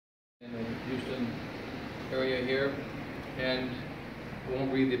in the Houston area here, and we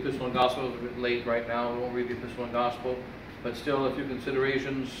won't read the Epistle and Gospel. It's a bit late right now. We won't read the Epistle and Gospel, but still a few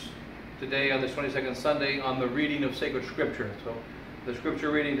considerations today on this 22nd Sunday on the reading of sacred Scripture. So the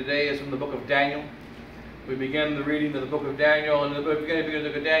Scripture reading today is from the book of Daniel. We begin the reading of the book of Daniel, and in the beginning of the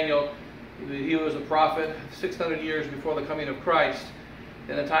book of Daniel, he was a prophet 600 years before the coming of Christ,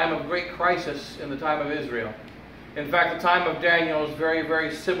 in a time of great crisis in the time of Israel. In fact, the time of Daniel is very,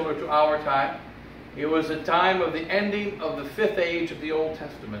 very similar to our time. It was a time of the ending of the 5th age of the Old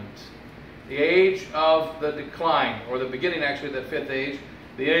Testament. The age of the decline, or the beginning actually of the 5th age.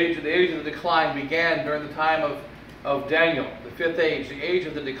 The age of the decline began during the time of Daniel, the 5th age, the age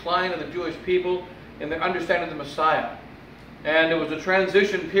of the decline of the Jewish people in their understanding of the Messiah. And it was a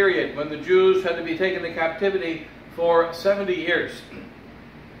transition period when the Jews had to be taken into captivity for 70 years.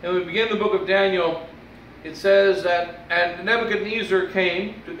 And we begin the book of Daniel. It says that, and Nebuchadnezzar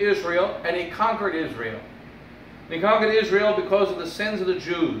came to Israel, and he conquered Israel. And he conquered Israel because of the sins of the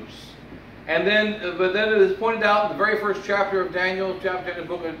Jews. And then, but then it is pointed out in the very first chapter of Daniel,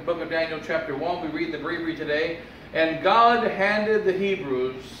 book of Daniel, chapter 1, we read in the breviary today, and God handed the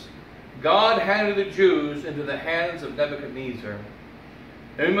Jews into the hands of Nebuchadnezzar.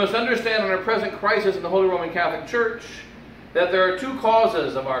 And we must understand in our present crisis in the Holy Roman Catholic Church that there are two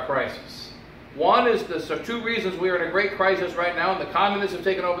causes of our crisis. One is there are two reasons we are in a great crisis right now. The communists have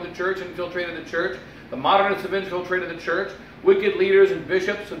taken over the church, infiltrated the church. The modernists have infiltrated the church. Wicked leaders and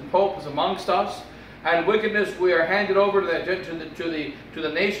bishops and popes amongst us. And wickedness we are handed over to the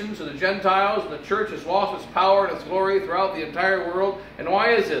nations, to the Gentiles. And the church has lost its power and its glory throughout the entire world. And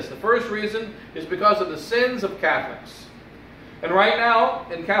why is this? The first reason is because of the sins of Catholics. And right now,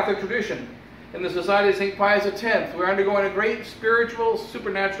 in Catholic tradition, in the Society of St. Pius X, we're undergoing a great spiritual,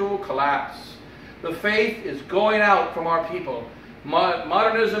 supernatural collapse. The faith is going out from our people.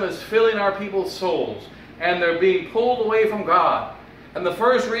 Modernism is filling our people's souls, and they're being pulled away from God. And the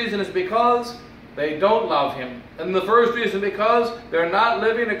first reason is because they don't love Him. And the first reason is because they're not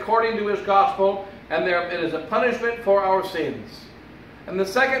living according to His gospel, and it is a punishment for our sins. And the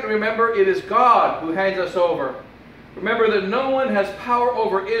second, remember, it is God who hands us over. Remember that no one has power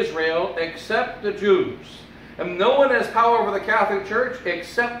over Israel except the Jews. And no one has power over the Catholic Church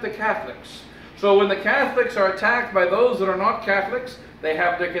except the Catholics. So when the Catholics are attacked by those that are not Catholics,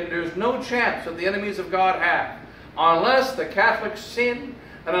 there's no chance that the enemies of God have. Unless the Catholics sin,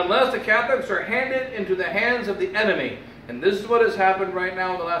 and unless the Catholics are handed into the hands of the enemy. And this is what has happened right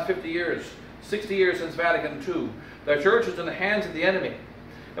now in the last 50 years, 60 years since Vatican II. The church is in the hands of the enemy.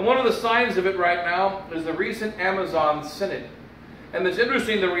 And one of the signs of it right now is the recent Amazon Synod. And it's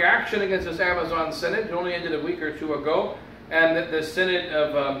interesting, the reaction against this Amazon Synod, it only ended a week or two ago, and the Synod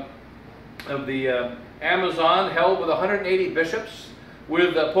of the Amazon held with 180 bishops,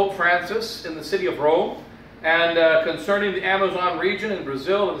 with Pope Francis in the city of Rome, and concerning the Amazon region in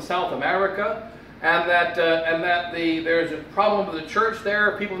Brazil and South America, and that there's a problem with the church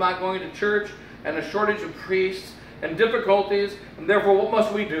there, people not going to church, and a shortage of priests, and difficulties, and therefore what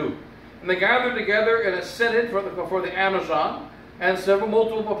must we do? And they gathered together in a synod for the Amazon, and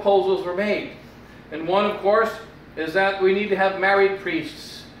multiple proposals were made. And one, of course, is that we need to have married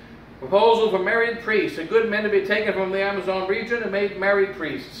priests. Proposal for married priests, a good men to be taken from the Amazon region and made married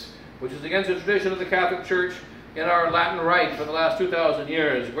priests, which is against the tradition of the Catholic Church in our Latin Rite for the last 2,000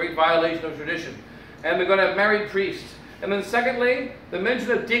 years, a great violation of tradition. And they're going to have married priests. And then secondly, the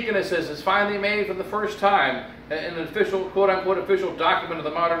mention of deaconesses is finally made for the first time in an official, quote-unquote, official document of the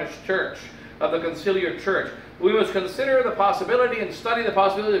modernist church, of the conciliar church. We must consider the possibility and study the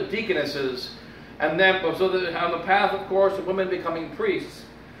possibility of deaconesses, and then so that on the path, of course, of women becoming priests.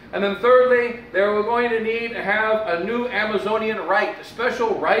 And then thirdly, we're going to need to have a new Amazonian rite, a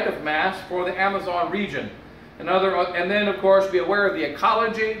special rite of Mass for the Amazon region. And then, of course, be aware of the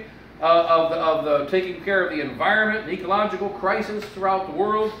ecology, of the taking care of the environment, the ecological crisis throughout the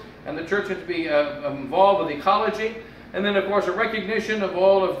world, and the church has to be involved with ecology. And then, of course, a recognition of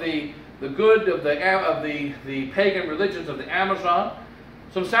all of the good of the pagan religions of the Amazon.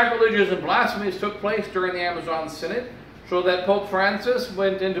 Some sacrileges and blasphemies took place during the Amazon Synod, so that Pope Francis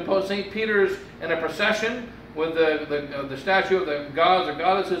went into St. Peter's in a procession with the statue of the gods or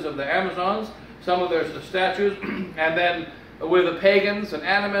goddesses of the Amazons, some of their statues, and then with the pagans and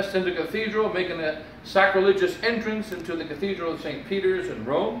animists into the cathedral, making a sacrilegious entrance into the Cathedral of St. Peter's in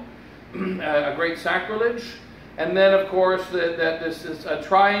Rome, a great sacrilege. And then, of course, that this is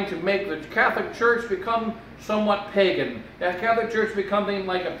trying to make the Catholic Church become somewhat pagan. The Catholic Church becoming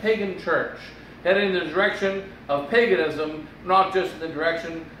like a pagan church, heading in the direction of paganism, not just in the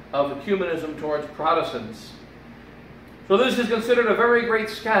direction of ecumenism towards Protestants. So this is considered a very great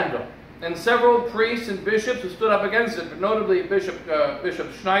scandal. And several priests and bishops have stood up against it, notably Bishop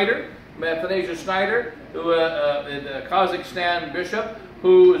Schneider, Athanasius Schneider, who a Kazakhstan bishop,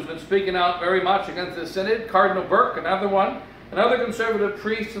 who has been speaking out very much against the synod. Cardinal Burke, another one, and other conservative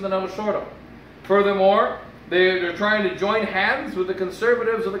priests in the Novus. Furthermore, they're trying to join hands with the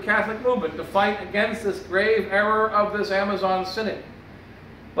conservatives of the Catholic movement to fight against this grave error of this Amazon synod.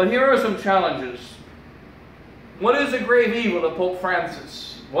 But here are some challenges. What is the grave evil of Pope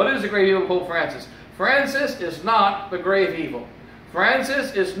Francis? What is the grave evil of Pope Francis? Francis is not the grave evil.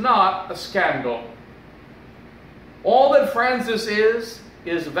 Francis is not a scandal. All that Francis is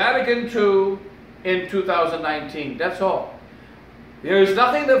Vatican II in 2019. That's all. There is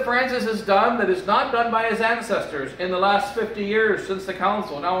nothing that Francis has done that is not done by his ancestors in the last 50 years since the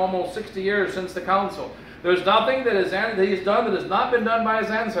Council, now almost 60 years since the Council. There's nothing that he's done that has not been done by his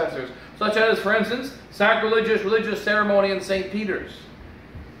ancestors, such as, for instance, sacrilegious religious ceremony in St. Peter's.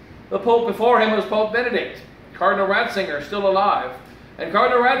 The Pope before him was Pope Benedict. Cardinal Ratzinger, still alive. And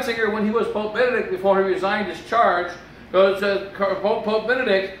Cardinal Ratzinger, when he was Pope Benedict, before he resigned his charge, Pope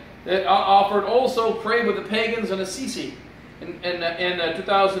Benedict offered also pray with the pagans in Assisi in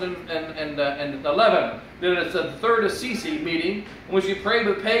 2011. It's the third Assisi meeting in which he prayed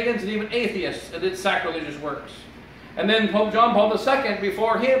with pagans and even atheists and did sacrilegious works. And then Pope John Paul II,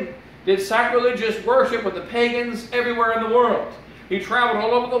 before him, did sacrilegious worship with the pagans everywhere in the world. He traveled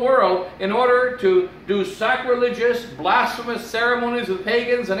all over the world in order to do sacrilegious, blasphemous ceremonies with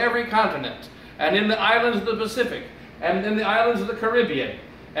pagans in every continent, and in the islands of the Pacific, and in the islands of the Caribbean,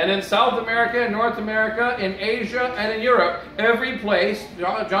 and in South America, and North America, in Asia, and in Europe. Every place,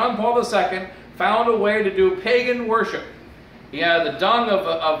 John Paul II found a way to do pagan worship. He had the dung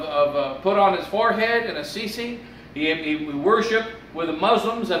put on his forehead in Assisi. He worshiped with the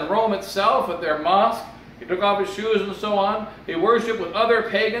Muslims in Rome itself at their mosque. He took off his shoes and so on. He worshipped with other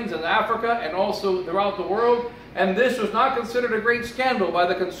pagans in Africa and also throughout the world. And this was not considered a great scandal by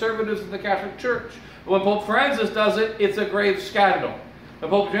the conservatives in the Catholic Church. When Pope Francis does it, it's a grave scandal.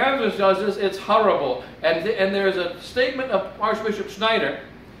 When Pope Francis does this, it's horrible. And there's a statement of Archbishop Schneider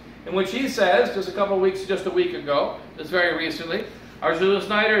in which he says, just a week ago, just very recently, Archbishop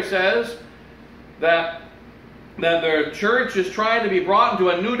Schneider says that their church is trying to be brought into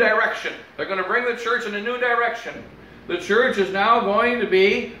a new direction. They're going to bring the church in a new direction. The church is now going to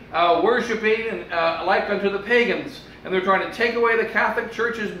be worshiping like unto the pagans. And they're trying to take away the Catholic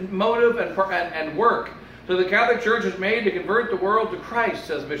Church's motive and work. So the Catholic Church is made to convert the world to Christ,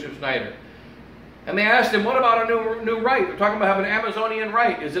 says Bishop Schneider. And they asked him, what about a new rite? They're talking about having an Amazonian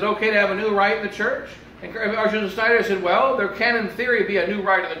rite. Is it okay to have a new rite in the church? And Archbishop Schneider said, well, there can in theory be a new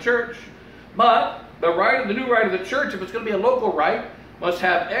rite in the church. But the new rite of the church, if it's going to be a local rite, must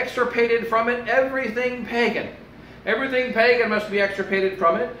have extirpated from it everything pagan. Everything pagan must be extirpated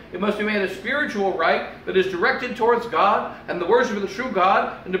from it. It must be made a spiritual rite that is directed towards God and the worship of the true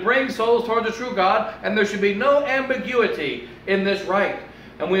God and to bring souls towards the true God, and there should be no ambiguity in this rite.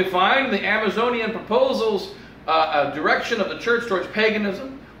 And we find the Amazonian proposals a direction of the church towards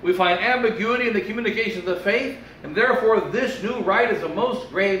paganism. We find ambiguity in the communication of the faith, and therefore this new rite is a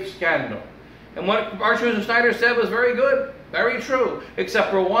most grave scandal. And what Archbishop Schneider said was very good, very true, except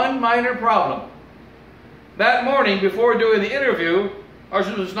for one minor problem. That morning, before doing the interview,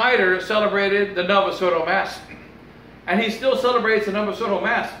 Archbishop Schneider celebrated the Novus Ordo Mass. And he still celebrates the Novus Ordo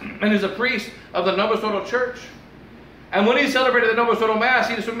Mass, and is a priest of the Novus Ordo Church. And when he celebrated the Novus Ordo Mass,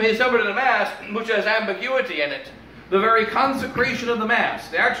 he celebrated a Mass which has ambiguity in it. The very consecration of the Mass,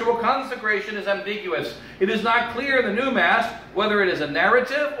 the actual consecration, is ambiguous. It is not clear in the new Mass whether it is a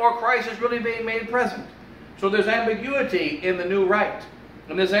narrative or Christ is really being made present. So there's ambiguity in the new rite.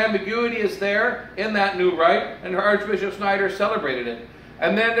 And this ambiguity is there in that new rite, and Archbishop Schneider celebrated it.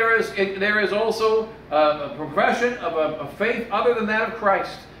 And then there is also a profession of a faith other than that of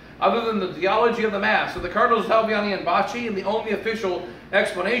Christ, other than the theology of the Mass. So the Cardinals Salviani and Bacci, in the only official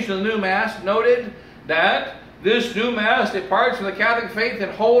explanation of the new Mass, noted that this new Mass departs from the Catholic faith in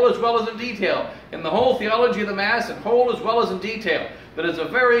whole as well as in detail, in the whole theology of the Mass in whole as well as in detail. That it's a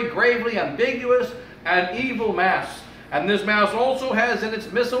very gravely ambiguous and evil Mass. And this Mass also has in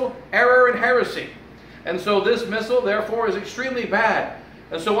its missal error and heresy. And so this missal, therefore, is extremely bad.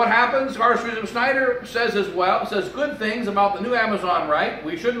 And so what happens? Archbishop Schneider says good things about the new Amazon rite.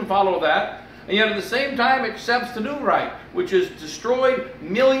 We shouldn't follow that. And yet at the same time accepts the new rite, which has destroyed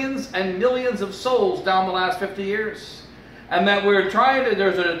millions and millions of souls down the last 50 years. And that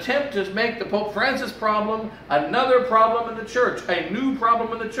there's an attempt to make the Pope Francis problem another problem in the church, a new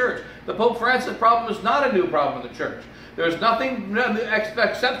problem in the church. The Pope Francis problem is not a new problem in the church. There's nothing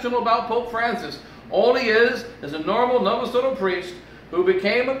exceptional about Pope Francis. All he is a normal novice priest who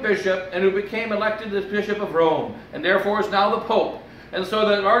became a bishop and who became elected as Bishop of Rome, and therefore is now the Pope. And so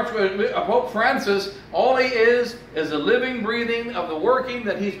that Pope Francis, all he is a living, breathing of the working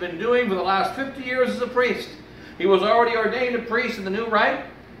that he's been doing for the last 50 years as a priest. He was already ordained a priest in the new rite,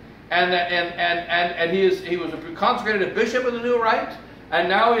 and he was consecrated a bishop in the new rite, and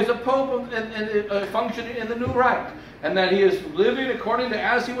now he's a pope functioning in the new rite. And that he is living according to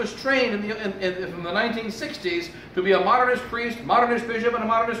as he was trained from the 1960s to be a modernist priest, modernist bishop, and a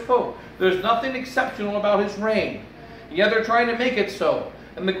modernist pope. There's nothing exceptional about his reign. Yet they're trying to make it so.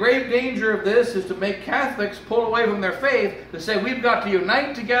 And the grave danger of this is to make Catholics pull away from their faith, to say we've got to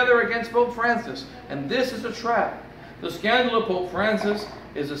unite together against Pope Francis. And this is a trap. The scandal of Pope Francis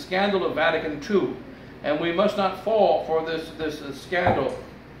is a scandal of Vatican II. And we must not fall for this scandal,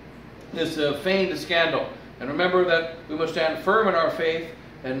 this feigned scandal. And remember that we must stand firm in our faith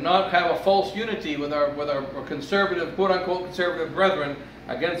and not have a false unity with our conservative, quote-unquote conservative brethren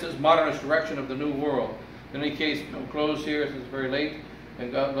against this modernist direction of the New World. In any case, we'll close here since it's very late.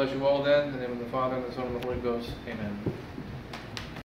 And God bless you all then. In the name of the Father, and the Son, and the Holy Ghost. Amen.